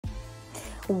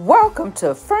Welcome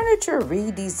to Furniture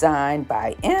Redesign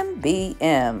by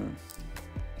MBM.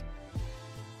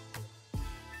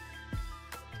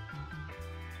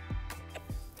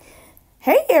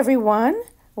 Hey everyone,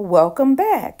 welcome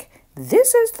back.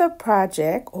 This is the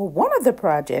project or one of the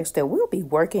projects that we'll be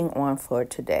working on for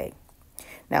today.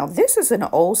 Now this is an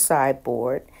old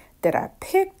sideboard that I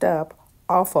picked up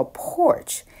off a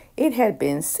porch. It had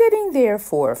been sitting there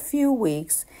for a few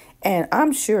weeks and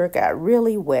I'm sure it got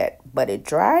really wet, but it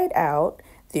dried out.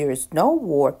 There's no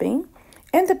warping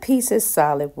and the piece is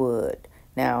solid wood.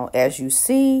 Now, as you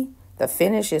see, the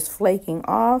finish is flaking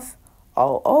off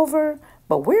all over,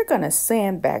 but we're going to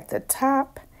sand back the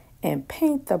top and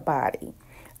paint the body.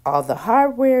 All the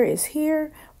hardware is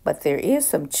here, but there is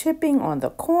some chipping on the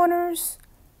corners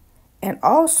and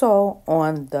also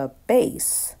on the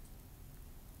base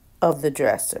of the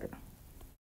dresser.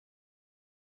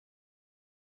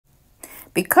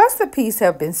 Because the piece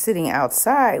have been sitting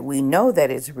outside, we know that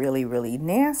it's really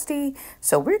nasty,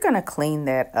 so we're going to clean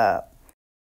that up.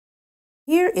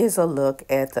 Here is a look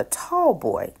at the tall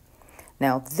boy.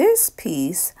 Now this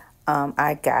piece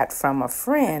I got from a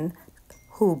friend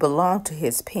who belonged to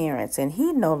his parents and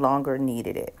he no longer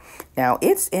needed it. Now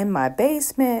it's in my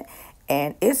basement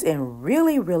and it's in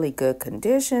really good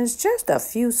conditions, just a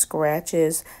few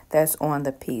scratches that's on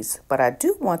the piece, but I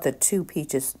do want the two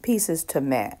pieces to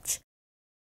match.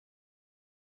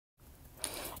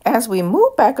 As we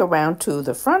move back around to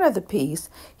the front of the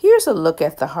piece, here's a look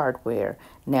at the hardware.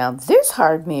 Now this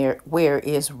hardware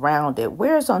is rounded,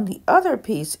 whereas on the other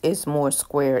piece it's more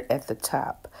squared at the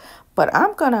top. But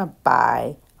I'm gonna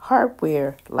buy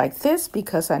hardware like this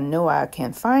because I know I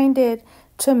can find it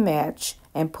to match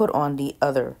and put on the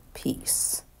other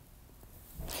piece.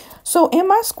 So in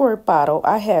my squirt bottle,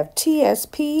 I have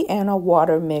TSP and a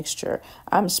water mixture.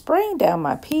 I'm spraying down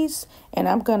my piece and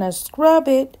I'm gonna scrub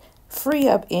it, free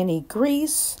up any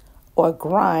grease or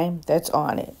grime that's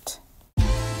on it.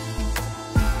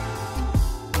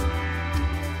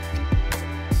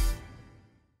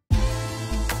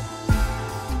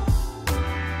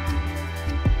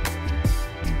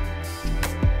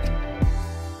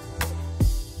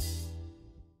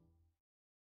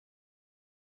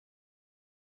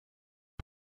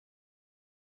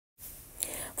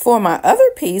 For my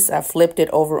other piece, I flipped it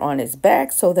over on its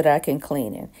back so that I can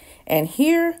clean it. And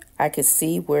here I can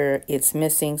see where it's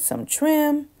missing some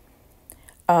trim.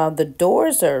 The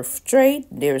doors are straight.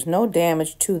 There's no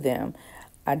damage to them.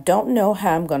 I don't know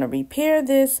how I'm going to repair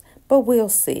this, but we'll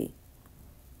see.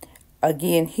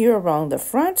 Again, here along the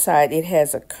front side, it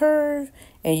has a curve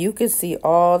and you can see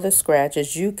all the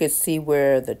scratches. You can see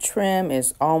where the trim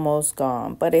is almost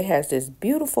gone, but it has this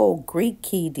beautiful Greek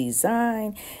key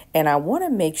design and I want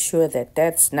to make sure that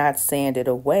that's not sanded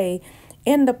away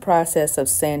in the process of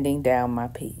sanding down my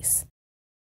piece.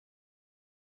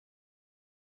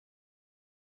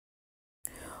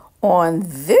 On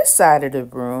this side of the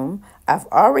room, I've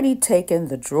already taken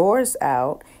the drawers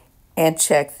out and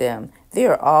checked them.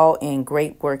 They're all in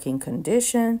great working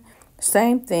condition.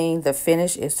 Same thing, the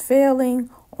finish is failing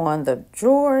on the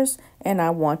drawers and I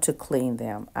want to clean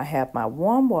them. I have my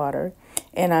warm water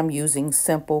and I'm using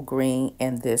Simple Green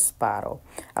in this bottle.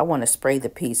 I want to spray the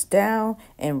piece down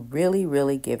and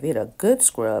really give it a good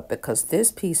scrub because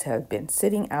this piece has been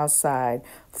sitting outside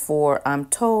for, I'm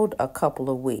told, a couple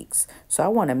of weeks. So I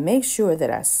want to make sure that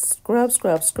I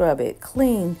scrub it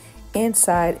clean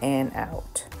inside and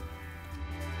out.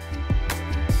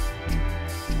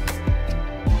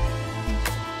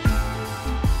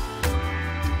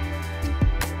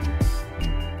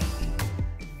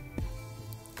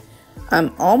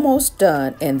 I'm almost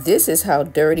done and this is how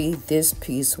dirty this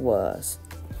piece was.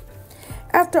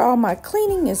 After all my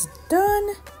cleaning is done,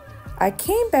 I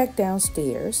came back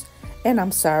downstairs and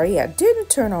I'm sorry I didn't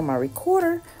turn on my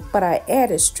recorder, but I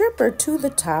added stripper to the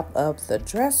top of the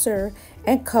dresser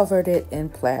and covered it in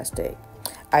plastic.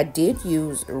 I did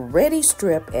use Ready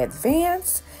Strip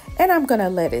Advance and I'm gonna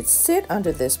let it sit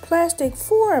under this plastic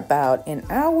for about an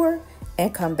hour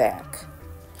and come back.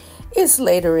 It's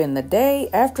later in the day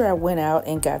after I went out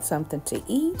and got something to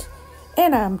eat,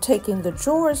 and I'm taking the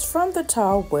drawers from the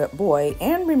tall boy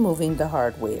and removing the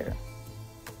hardware.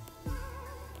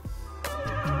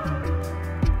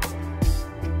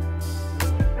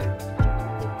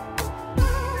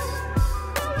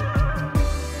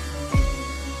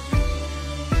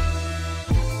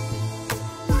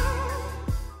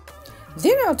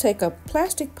 Then I'll take a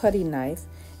plastic putty knife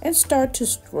and start to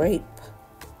scrape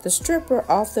the stripper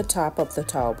off the top of the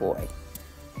tall boy.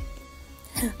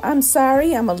 I'm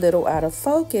sorry I'm a little out of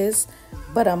focus,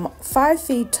 but I'm 5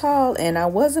 feet tall and I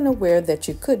wasn't aware that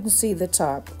you couldn't see the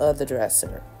top of the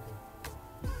dresser.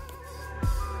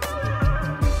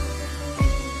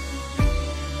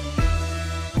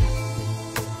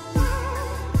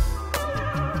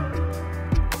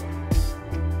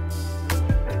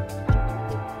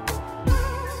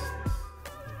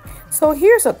 So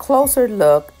here's a closer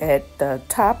look at the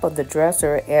top of the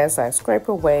dresser as I scrape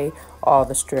away all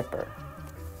the stripper.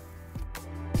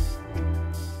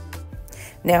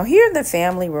 Now here in the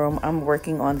family room, I'm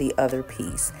working on the other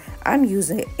piece. I'm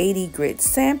using 80 grit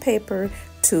sandpaper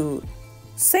to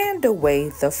sand away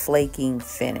the flaking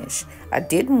finish. I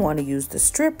didn't want to use the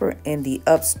stripper in the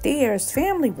upstairs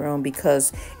family room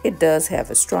because it does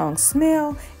have a strong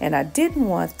smell, and I didn't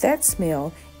want that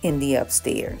smell in the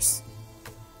upstairs.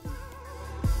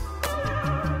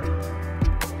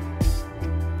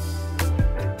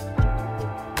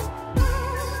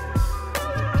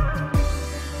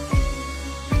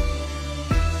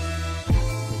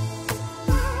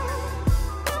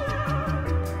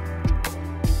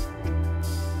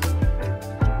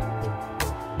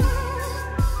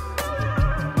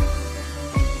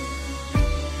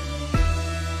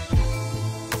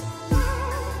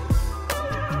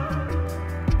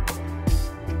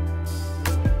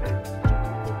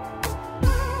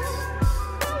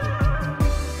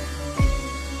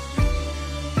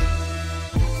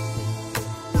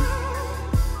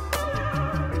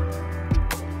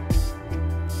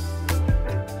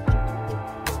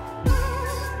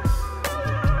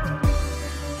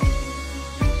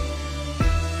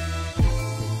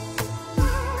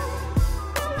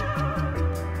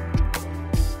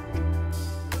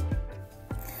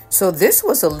 So this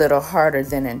was a little harder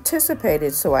than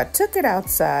anticipated, so I took it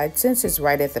outside since it's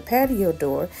right at the patio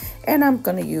door, and I'm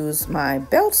going to use my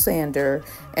belt sander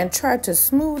and try to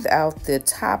smooth out the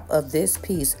top of this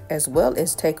piece as well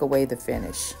as take away the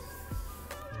finish.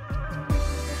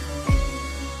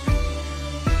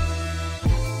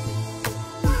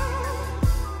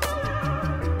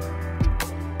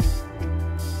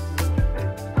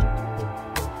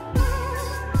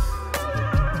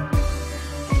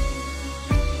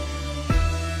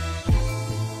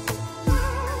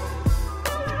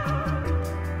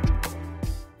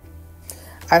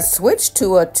 I switched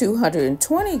to a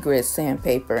 220 grit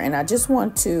sandpaper, and I just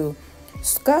want to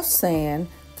scuff sand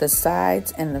the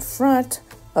sides and the front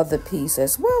of the piece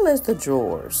as well as the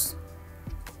drawers.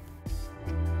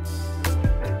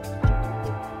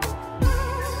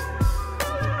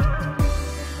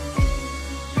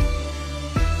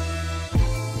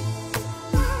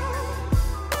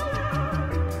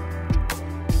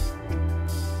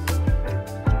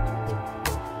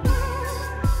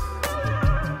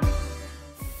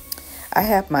 I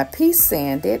have my piece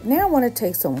sanded. Now I want to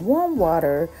take some warm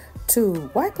water to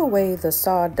wipe away the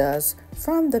sawdust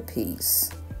from the piece.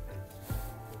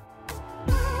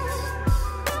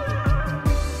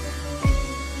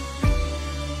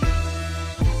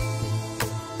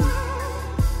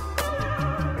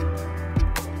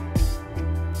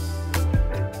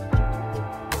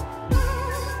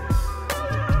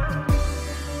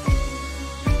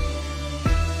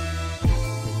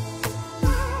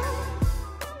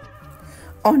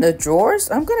 On the drawers,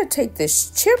 I'm going to take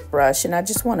this chip brush and I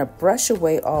just want to brush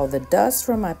away all the dust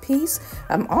from my piece.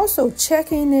 I'm also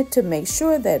checking it to make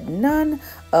sure that none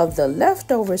of the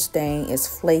leftover stain is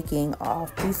flaking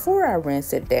off before I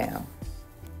rinse it down.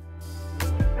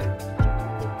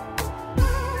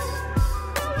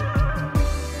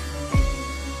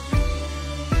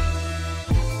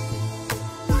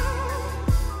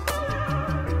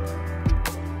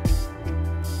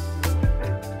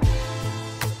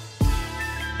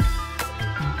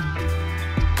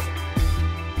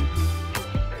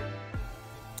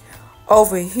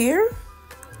 Over here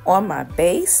on my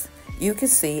base, you can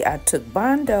see I took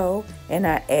Bondo and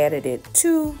I added it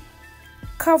to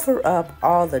cover up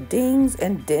all the dings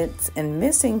and dents and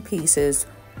missing pieces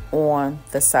on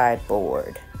the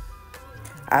sideboard.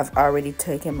 I've already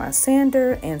taken my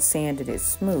sander and sanded it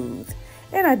smooth,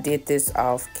 and I did this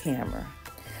off camera.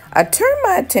 I turned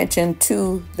my attention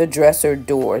to the dresser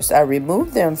doors. I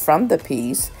removed them from the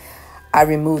piece. I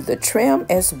removed the trim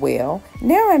as well.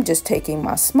 Now I'm just taking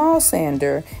my small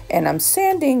sander and I'm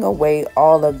sanding away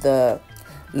all of the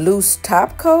loose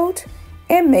top coat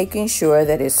and making sure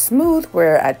that it's smooth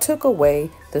where I took away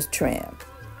the trim.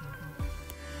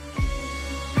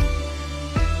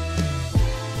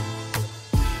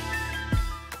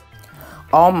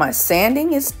 All my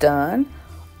sanding is done.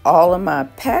 All of my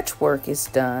patchwork is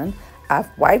done. I've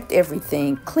wiped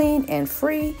everything clean and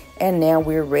free, and now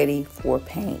we're ready for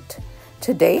paint.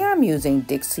 Today I'm using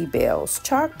Dixie Belle's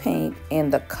chalk paint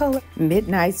in the color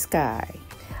Midnight Sky.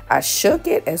 I shook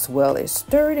it as well as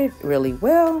stirred it really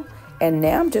well, and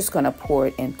now I'm just going to pour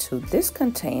it into this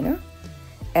container.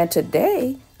 And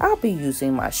today I'll be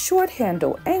using my short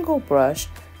handle angle brush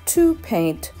to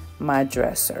paint my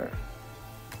dresser.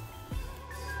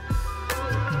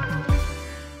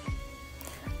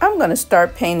 I'm I'm going to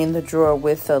start painting the drawer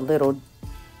with a little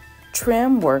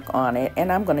trim work on it, and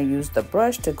I'm going to use the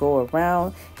brush to go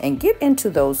around and get into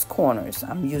those corners.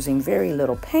 I'm using very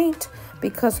little paint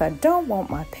because I don't want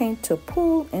my paint to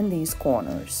pool in these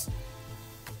corners.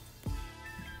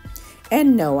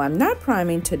 And no, I'm not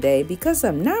priming today because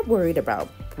I'm not worried about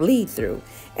bleed through.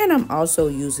 And I'm also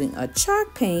using a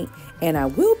chalk paint, and I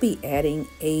will be adding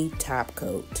a top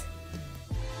coat.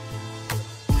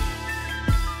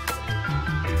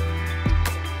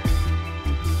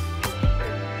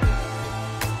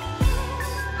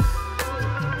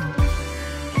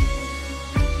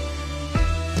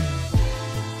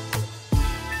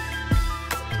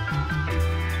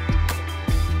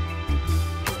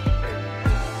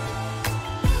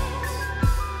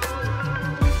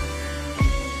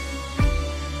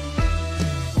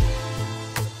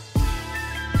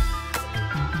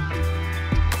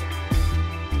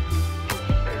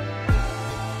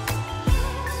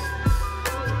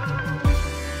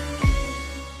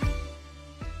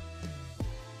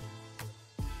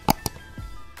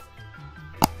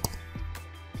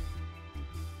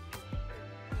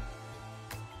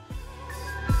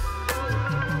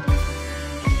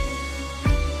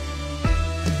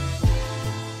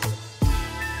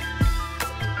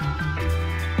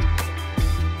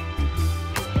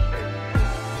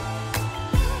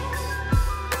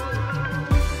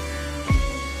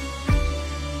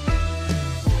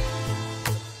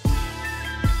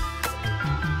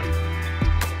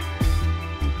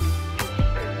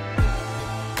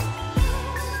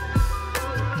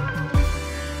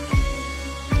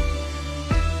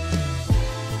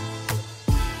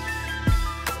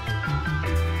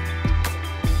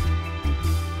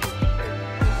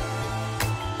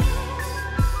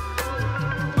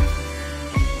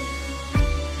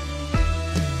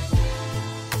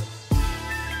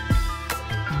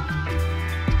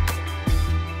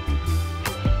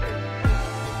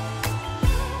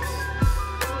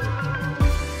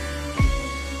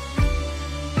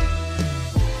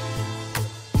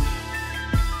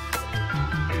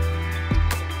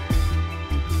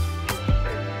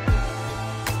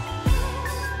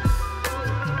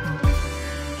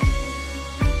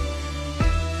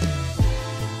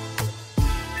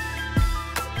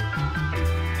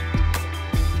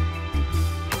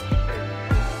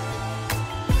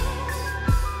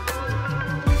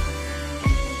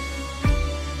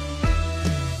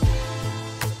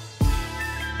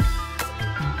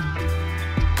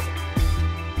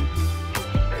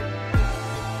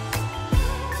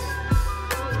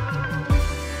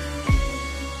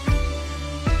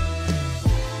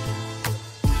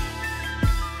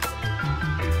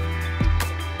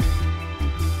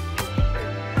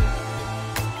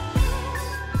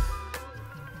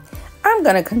 I'm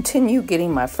going to continue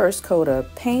getting my first coat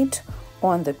of paint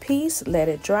on the piece, let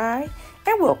it dry,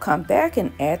 and we'll come back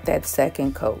and add that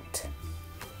second coat.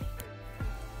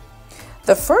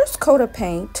 The first coat of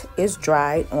paint is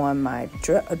dry on my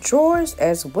drawers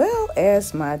as well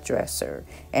as my dresser,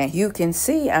 and you can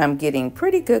see I'm getting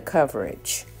pretty good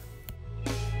coverage.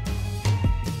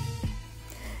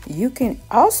 You can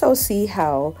also see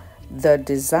how the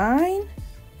design,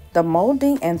 the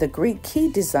molding, and the Greek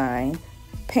key design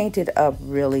painted up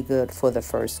really good for the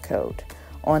first coat.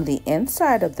 On the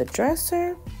inside of the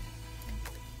dresser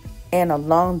and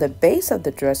along the base of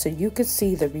the dresser, you could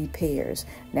see the repairs.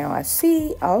 Now I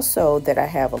see also that I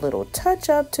have a little touch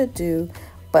up to do,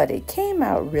 but it came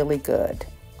out really good.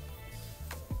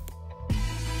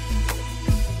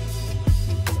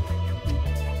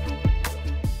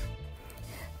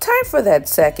 Time for that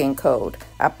second coat.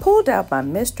 I pulled out my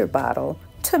mister bottle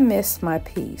to mist my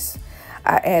piece.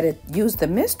 I used the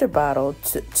mister bottle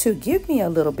to give me a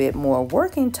little bit more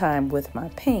working time with my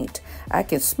paint. I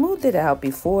can smooth it out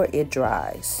before it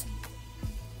dries.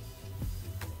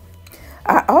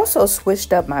 I also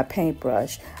switched up my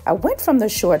paintbrush. I went from the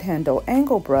short handle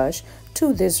angle brush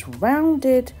to this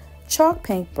rounded chalk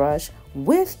paintbrush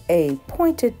with a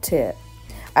pointed tip.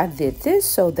 I did this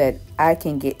so that I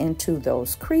can get into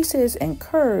those creases and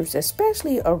curves,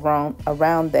 especially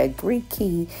around that Greek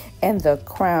key and the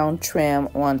crown trim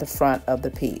on the front of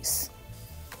the piece.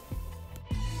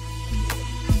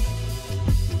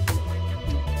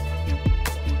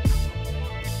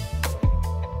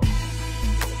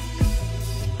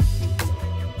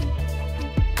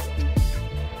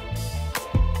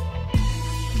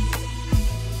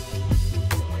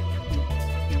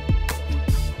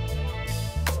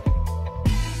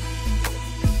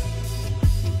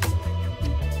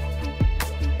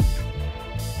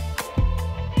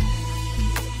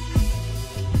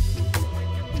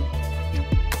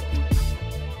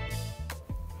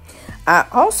 I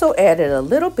also added a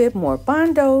little bit more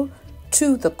Bondo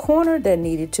to the corner that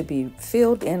needed to be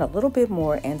filled in a little bit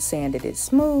more and sanded it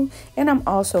smooth. And I'm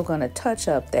also going to touch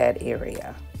up that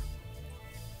area.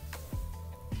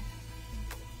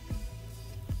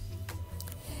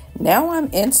 Now I'm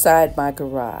inside my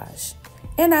garage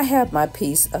and I have my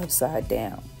piece upside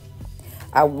down.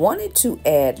 I wanted to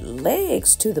add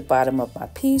legs to the bottom of my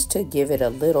piece to give it a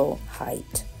little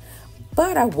height,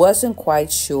 but I wasn't quite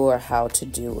sure how to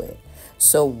do it.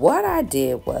 So what I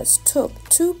did was took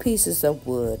 2 pieces of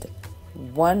wood,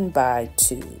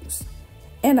 1x2s,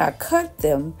 and I cut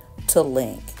them to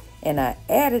length and I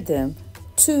added them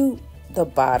to the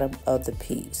bottom of the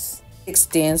piece. It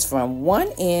extends from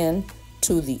one end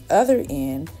to the other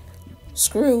end,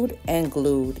 screwed and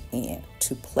glued in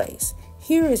to place.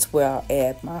 Here is where I'll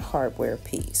add my hardware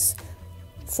piece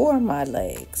for my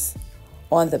legs.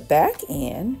 On the back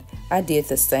end, I did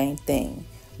the same thing,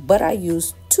 but I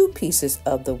used 2 pieces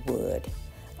of the wood.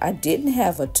 I didn't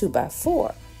have a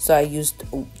 2x4, so I used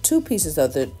 2 pieces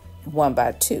of the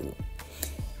 1x2.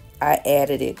 I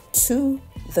added it to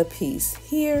the piece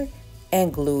here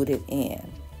and glued it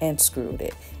in and screwed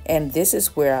it. And this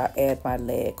is where I add my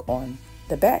leg on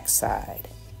the back side.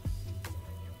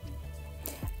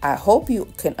 I hope you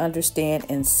can understand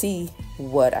and see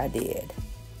what I did.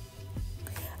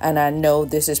 And I know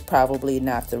this is probably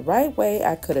not the right way.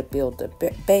 I could have built a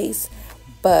base,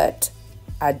 but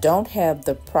I don't have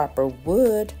the proper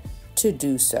wood to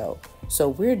do so. So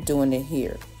we're doing it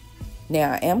here.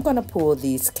 Now I am going to pull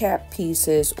these cap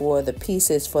pieces or the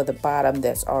pieces for the bottom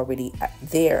that's already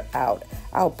there out.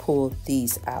 I'll pull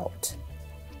these out.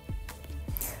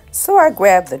 So I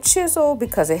grabbed the chisel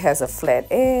because it has a flat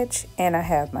edge, and I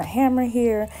have my hammer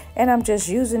here, and I'm just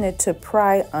using it to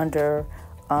pry under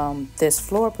this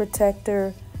floor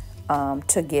protector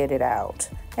to get it out.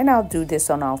 And I'll do this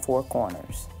on all 4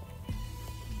 corners.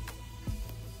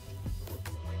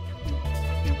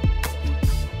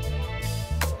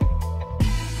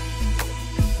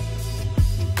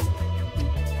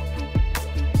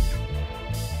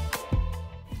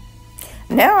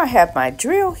 Now I have my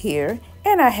drill here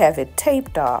and I have it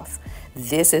taped off.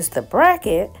 This is the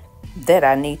bracket that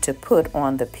I need to put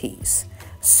on the piece.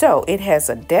 So it has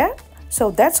a depth,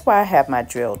 so that's why I have my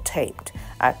drill taped.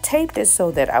 I taped it so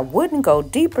that I wouldn't go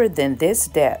deeper than this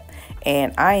depth,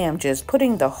 and I am just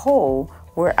putting the hole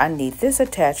where I need this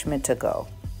attachment to go.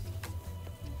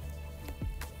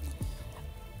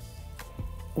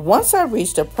 Once I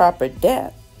reach the proper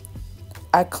depth,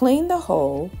 I clean the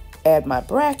hole, add my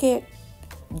bracket,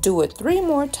 do it 3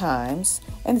 more times,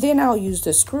 and then I'll use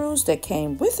the screws that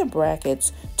came with the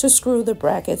brackets to screw the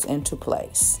brackets into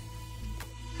place.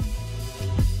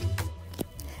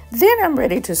 Then I'm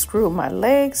ready to screw my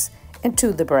legs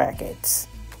into the brackets.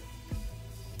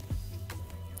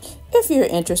 If you're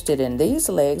interested in these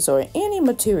legs or any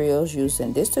materials used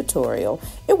in this tutorial,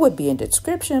 it would be in the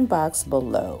description box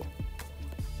below.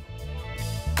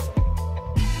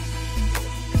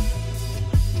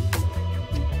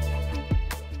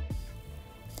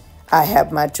 I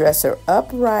have my dresser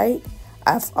upright.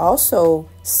 I've also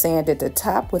sanded the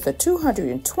top with a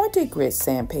 220 grit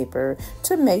sandpaper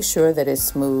to make sure that it's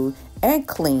smooth, and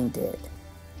cleaned it.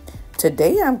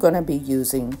 Today I'm going to be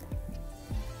using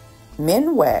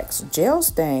Men Wax Gel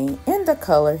Stain in the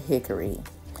color Hickory.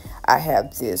 I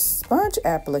have this sponge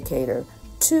applicator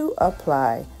to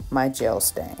apply my gel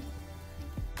stain.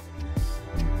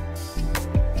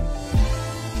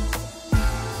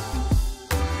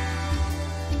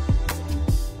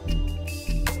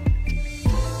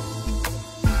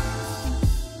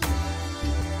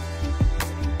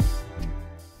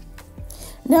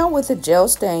 Now with the gel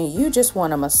stain, you just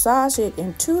want to massage it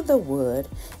into the wood,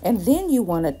 and then you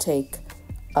want to take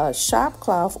a shop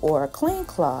cloth or a clean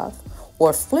cloth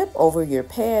or flip over your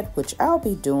pad, which I'll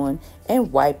be doing,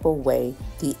 and wipe away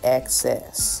the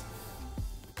excess.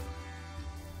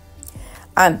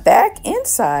 I'm back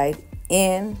inside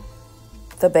in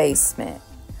the basement.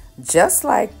 Just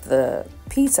like the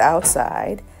piece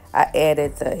outside, I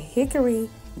added the hickory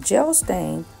gel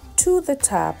stain to the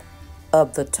top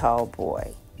of the tall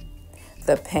boy.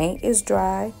 The paint is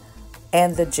dry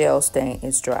and the gel stain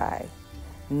is dry.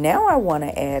 Now I want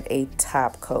to add a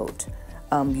top coat.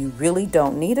 You really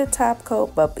don't need a top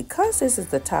coat, but because this is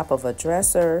the top of a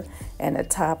dresser and the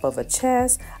top of a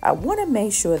chest, I want to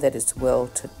make sure that it's well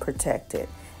protected.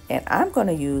 And I'm going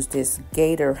to use this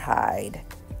gator hide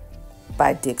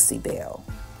by Dixie Belle.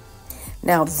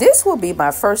 Now this will be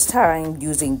my first time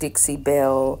using Dixie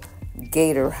Belle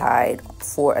gator hide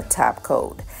for a top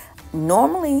coat.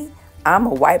 Normally I'm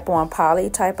a wipe on poly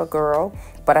type of girl,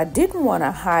 but I didn't want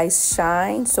a high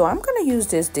shine, so I'm going to use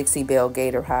this Dixie Belle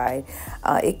Gator Hide.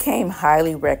 It came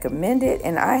highly recommended,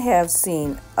 and I have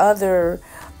seen other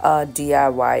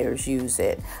DIYers use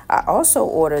it. I also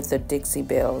ordered the Dixie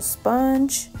Belle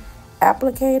sponge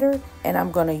applicator, and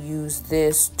I'm going to use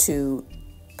this to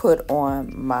put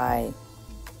on my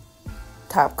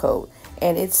top coat.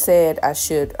 And it said I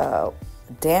should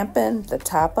dampen the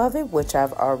top of it, which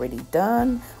I've already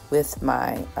done with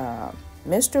my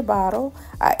Mr. bottle.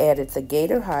 I added the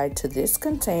gator hide to this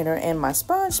container, and my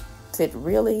sponge fit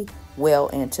really well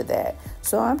into that.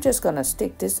 So I'm just going to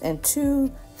stick this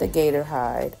into the gator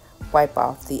hide, wipe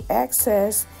off the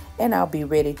excess, and I'll be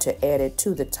ready to add it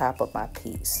to the top of my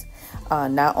piece.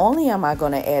 Not only am I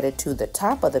going to add it to the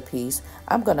top of the piece,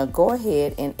 I'm going to go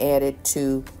ahead and add it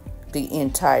to the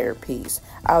entire piece.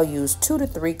 I'll use 2 to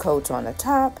 3 coats on the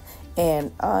top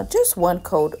and just 1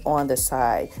 coat on the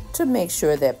side to make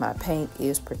sure that my paint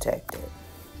is protected.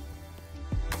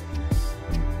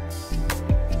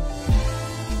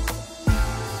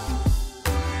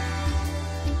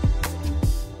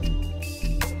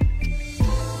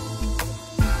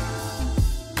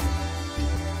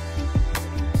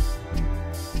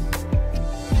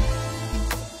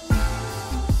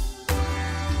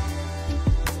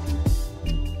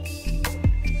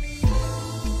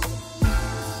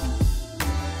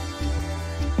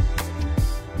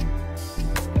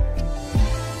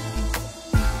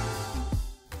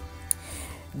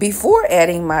 Before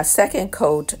adding my second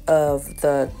coat of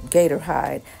the gator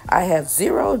hide, I have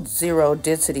 0.0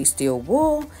 density steel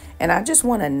wool, and I just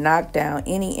want to knock down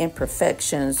any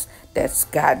imperfections that's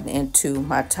gotten into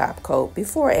my top coat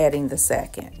before adding the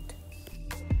second.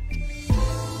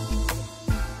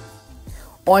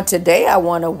 On today, I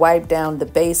want to wipe down the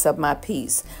base of my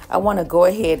piece. I want to go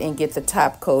ahead and get the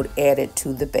top coat added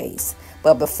to the base.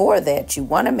 But before that, you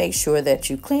want to make sure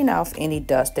that you clean off any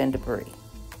dust and debris.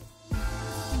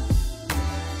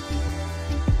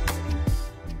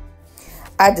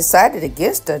 I decided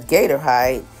against the gator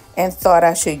hide and thought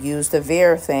I should use the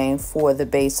Varathane for the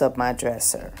base of my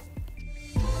dresser.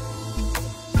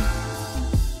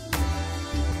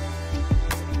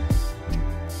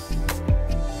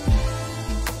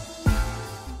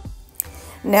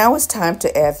 Now it's time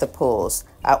to add the pulls.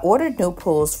 I ordered new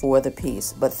pulls for the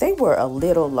piece, but they were a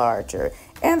little larger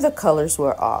and the colors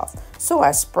were off. So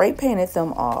I spray painted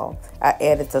them all. I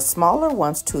added the smaller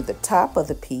ones to the top of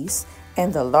the piece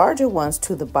and the larger ones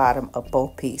to the bottom of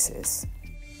both pieces.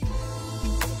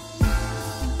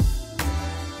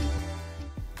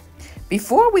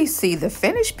 Before we see the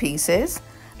finished pieces,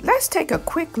 let's take a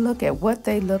quick look at what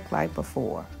they looked like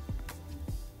before.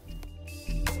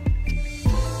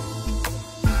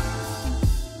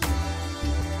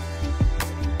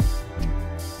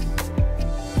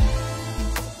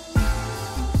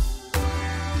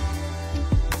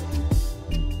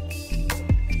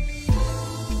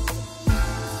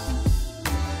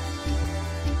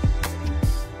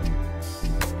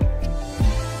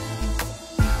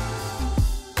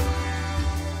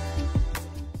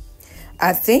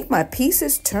 I think my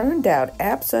pieces turned out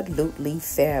absolutely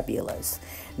fabulous.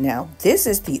 Now, this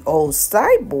is the old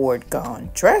sideboard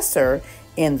gone dresser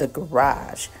in the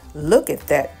garage. Look at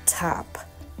that top.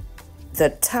 The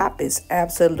top is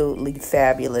absolutely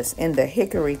fabulous in the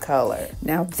hickory color.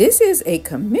 Now, this is a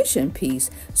commission piece,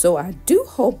 so I do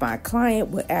hope my client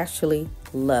will actually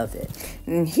love it.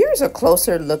 And here's a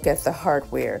closer look at the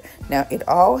hardware. Now, it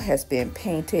all has been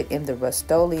painted in the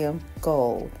Rust-Oleum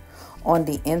gold. On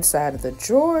the inside of the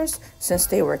drawers, since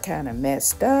they were kind of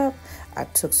messed up, I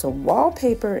took some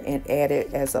wallpaper and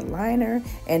added as a liner,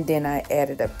 and then I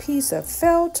added a piece of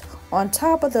felt on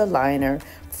top of the liner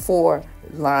for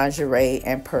lingerie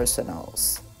and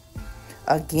personals.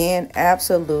 Again,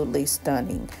 absolutely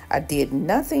stunning. I did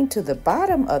nothing to the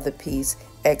bottom of the piece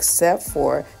except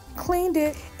for cleaned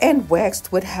it and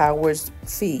waxed with Howard's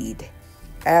feed.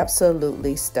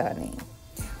 Absolutely stunning.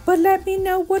 But let me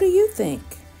know, what do you think?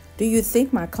 Do you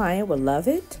think my client will love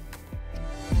it?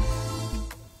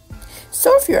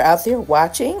 So if you're out there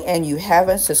watching and you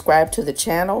haven't subscribed to the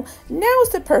channel, now is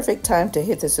the perfect time to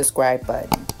hit the subscribe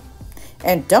button.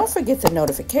 And don't forget the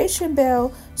notification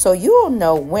bell so you'll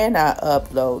know when I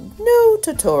upload new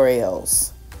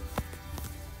tutorials.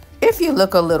 If you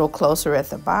look a little closer at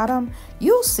the bottom,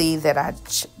 you'll see that I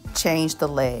changed the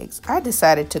legs. I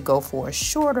decided to go for a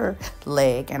shorter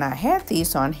leg, and I had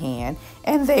these on hand,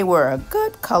 and they were a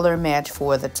good color match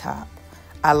for the top.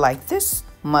 I like this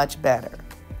much better.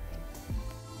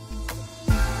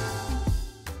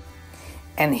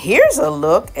 And here's a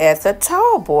look at the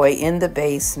tall boy in the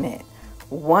basement.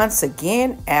 Once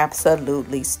again,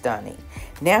 absolutely stunning.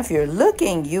 Now, if you're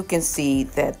looking, you can see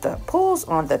that the pulls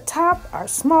on the top are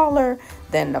smaller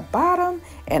than the bottom,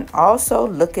 and also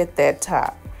look at that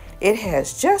top. It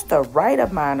has just the right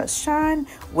amount of shine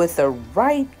with the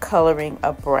right coloring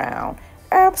of brown.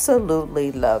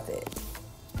 Absolutely love it.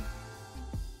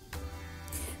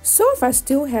 So if I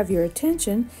still have your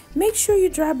attention, make sure you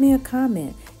drop me a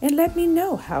comment and let me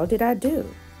know, how did I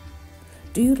do?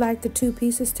 Do you like the two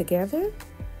pieces together?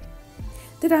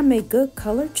 Did I make good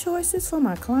color choices for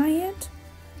my client?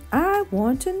 I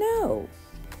want to know.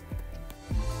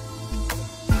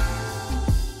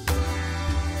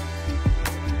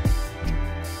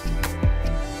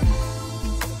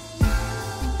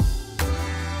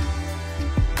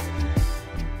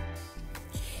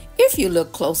 If you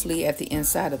look closely at the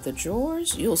inside of the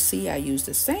drawers, you'll see I used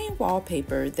the same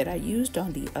wallpaper that I used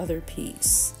on the other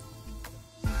piece.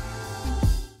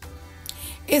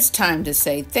 It's time to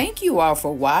say thank you all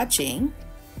for watching,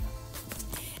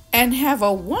 and have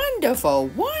a wonderful,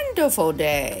 wonderful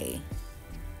day.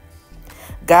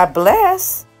 God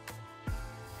bless.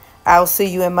 I'll see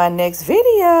you in my next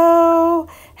video.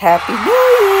 Happy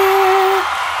New Year.